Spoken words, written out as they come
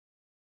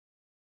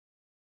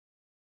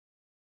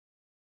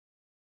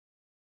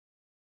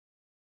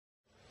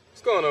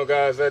What's going on,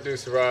 guys? That dude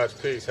Siraj.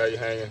 Peace. How you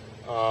hanging?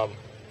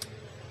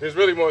 This is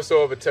really more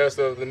so of a test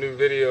of the new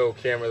video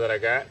camera that I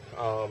got.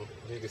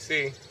 You can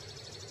see,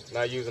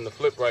 not using the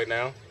flip right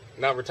now.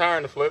 Not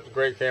retiring the flip.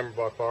 Great camera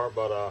by far,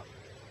 but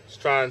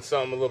just trying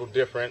something a little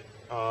different.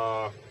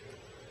 What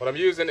I'm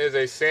using is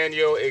a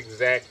Sanyo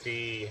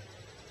Exacti,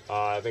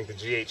 I think the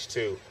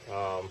GH2.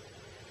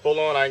 Full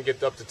on, I can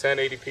get up to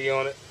 1080p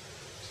on it.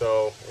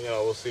 So,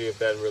 we'll see if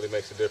that really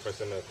makes a difference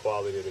in the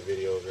quality of the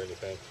videos or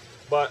anything.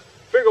 But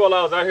figure while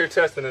I was out here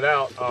testing it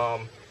out,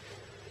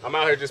 I'm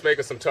out here just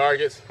making some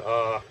targets.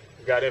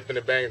 Got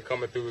Infinite Banger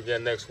coming through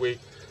again next week.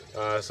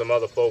 Some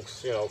other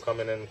folks,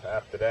 coming in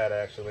after that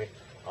actually.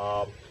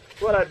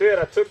 What I did,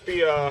 I took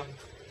the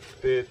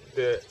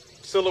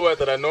silhouette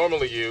that I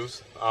normally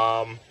use,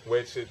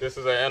 which this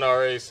is an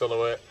NRA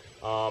silhouette.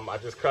 I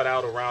just cut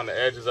out around the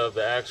edges of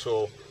the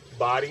actual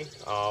body.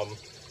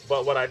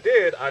 But what I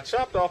did, I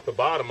chopped off the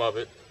bottom of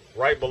it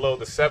right below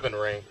the 7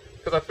 ring,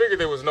 because I figured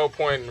there was no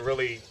point in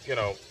really,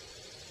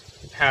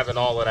 having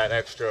all of that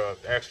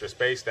extra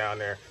space down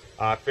there.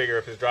 I figure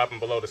if it's dropping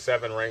below the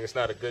 7 ring, it's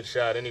not a good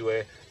shot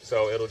anyway,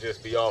 so it'll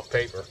just be off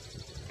paper.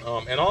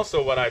 And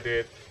also what I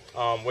did,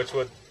 which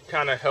would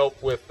kind of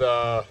help with,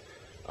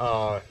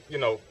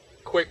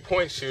 quick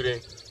point shooting,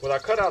 was I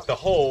cut out the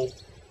hole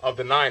of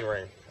the 9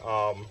 ring,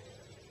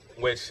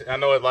 which I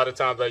know a lot of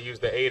times I use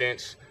the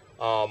 8-inch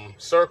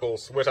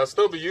circles, which I'll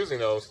still be using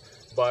those,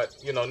 but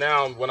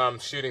now when I'm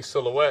shooting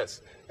silhouettes,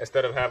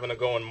 instead of having to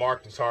go and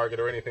mark the target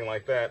or anything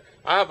like that,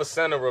 I have a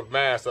center of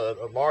mass, a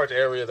large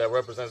area that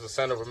represents the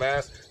center of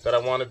mass that I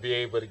want to be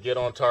able to get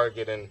on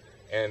target and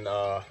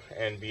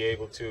be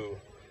able to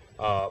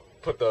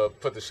put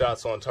the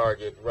shots on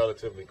target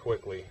relatively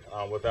quickly,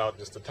 without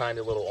just a tiny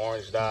little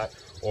orange dot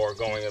or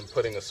going and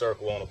putting a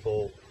circle on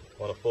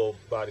a full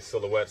body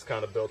silhouette. It's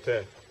kind of built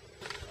in.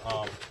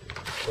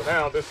 So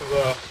now this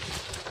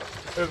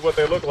is what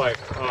they look like.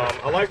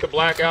 I like the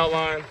black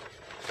outline.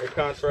 It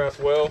contrasts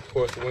well. Of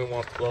course, the wind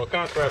wants to blow. It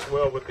contrasts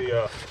well with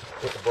the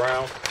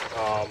brown.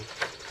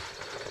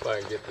 If I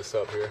can get this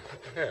up here,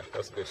 yeah,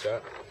 that's a good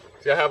shot.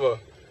 See, I have a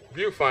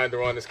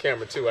viewfinder on this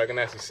camera too. I can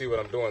actually see what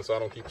I'm doing, so I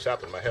don't keep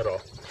chopping my head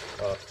off,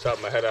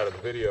 chopping my head out of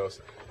the videos.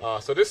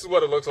 So this is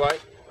what it looks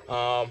like.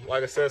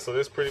 Like I said, so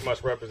this pretty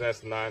much represents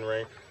the 9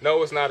 ring.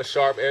 No, it's not a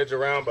sharp edge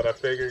around, but I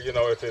figure,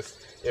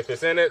 if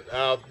it's in it,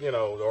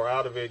 or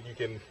out of it, you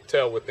can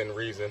tell within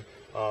reason.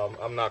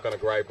 I'm not going to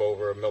gripe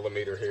over a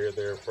millimeter here or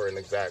there for an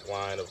exact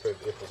line of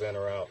if it's in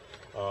or out.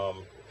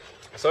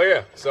 So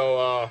yeah,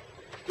 so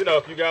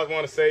if you guys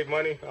want to save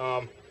money,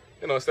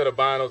 instead of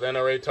buying those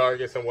NRA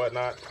targets and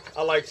whatnot,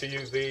 I like to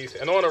use these.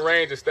 And on the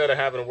range, instead of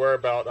having to worry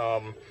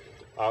about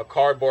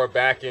cardboard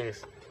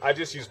backings, I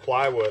just use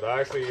plywood.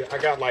 I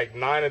got like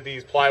 9 of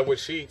these plywood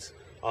sheets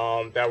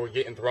that were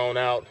getting thrown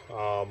out,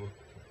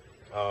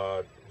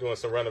 doing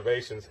some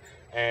renovations.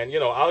 And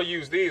I'll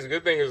use these. The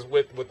good thing is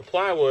with the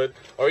plywood,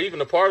 or even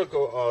the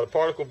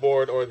particle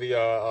board, or the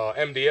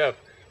MDF,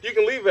 you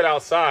can leave it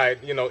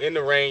outside. In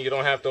the rain, you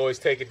don't have to always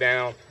take it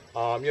down.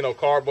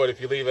 Cardboard, if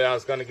you leave it out,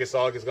 it's gonna get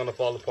soggy, it's gonna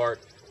fall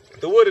apart.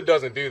 The wood, it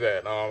doesn't do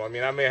that.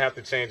 I may have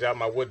to change out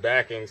my wood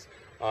backings,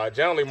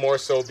 generally more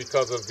so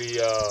because of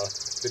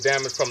the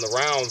damage from the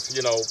rounds,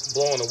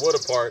 blowing the wood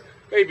apart.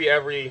 Maybe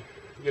every,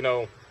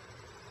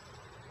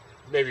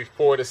 maybe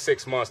 4 to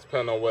 6 months,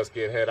 depending on what's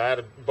getting hit. I had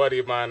a buddy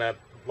of mine that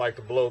liked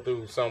to blow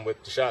through some with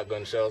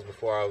shotgun shells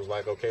before I was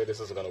like, okay, this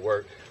isn't going to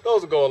work.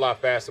 Those will go a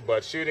lot faster,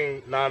 but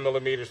shooting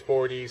 9mm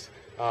 40s,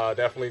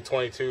 definitely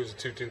 22s,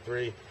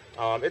 223,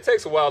 it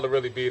takes a while to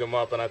really beat them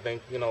up. And I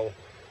think,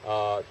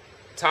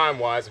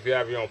 time-wise, if you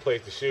have your own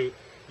place to shoot,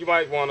 you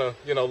might want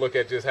to, look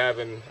at just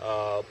having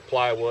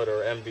plywood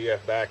or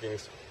MDF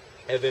backings,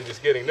 and then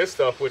just getting this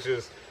stuff, which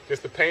is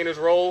just the painter's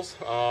rolls,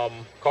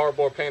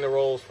 cardboard painter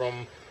rolls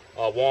from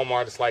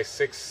Walmart. It's like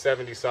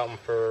 $670 something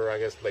for, I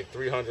guess, like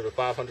 300 or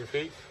 500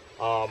 feet.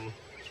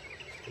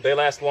 They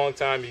last a long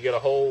time. You get a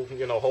whole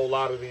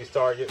lot of these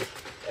targets,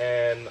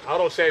 and I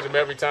don't change them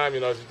every time.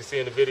 As you can see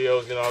in the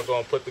videos, I'll go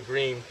and put the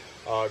green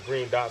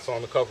dots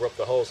on to cover up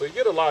the hole. So you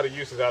get a lot of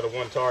uses out of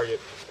one target.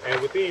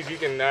 And with these, you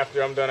can,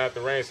 after I'm done at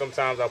the range,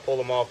 sometimes I'll pull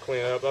them off,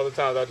 clean it up. Other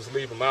times I'll just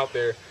leave them out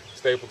there,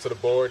 staple to the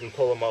board, and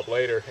pull them up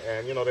later.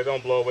 And they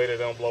don't blow away, they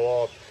don't blow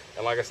off.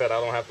 And like I said, I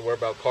don't have to worry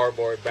about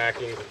cardboard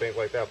backings and things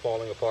like that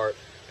falling apart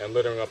and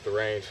littering up the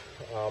range.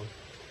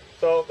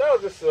 So that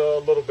was just a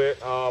little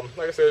bit.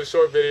 Like I said, it's a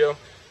short video.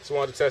 Just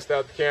wanted to test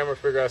out the camera,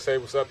 figure I'd say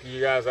what's up to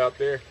you guys out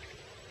there.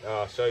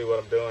 Show you what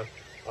I'm doing.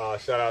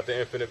 Shout out to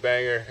Infinite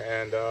Banger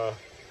and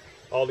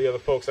all the other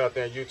folks out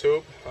there on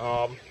YouTube.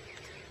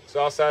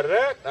 So outside of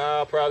that,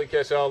 I'll probably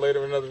catch y'all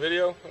later in another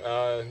video.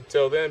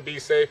 Until then, be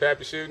safe,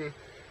 happy shooting.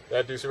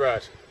 That dude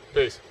Siraj.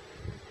 Peace.